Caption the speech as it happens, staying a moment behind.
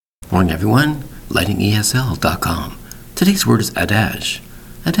Morning everyone, lightningesl.com. Today's word is adage.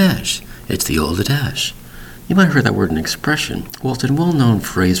 Adage, it's the old adage. You might have heard that word in expression. Well, it's a well-known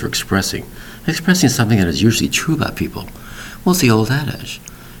phrase for expressing something that is usually true about people. Well, it's the old adage.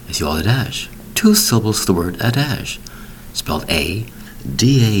 It's the old adage. 2 syllables for the word adage. Spelled A-D-A-G-E.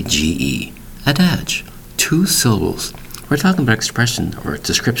 Adage. 2 syllables. We're talking about expression or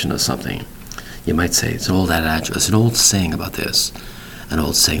description of something. You might say it's an old adage, it's an old saying about this, an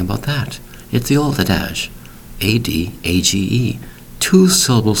old saying about that. It's the old adage. A-D-A-G-E. 2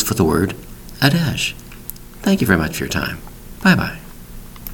 syllables for the word adage. Thank you very much for your time. Bye-bye.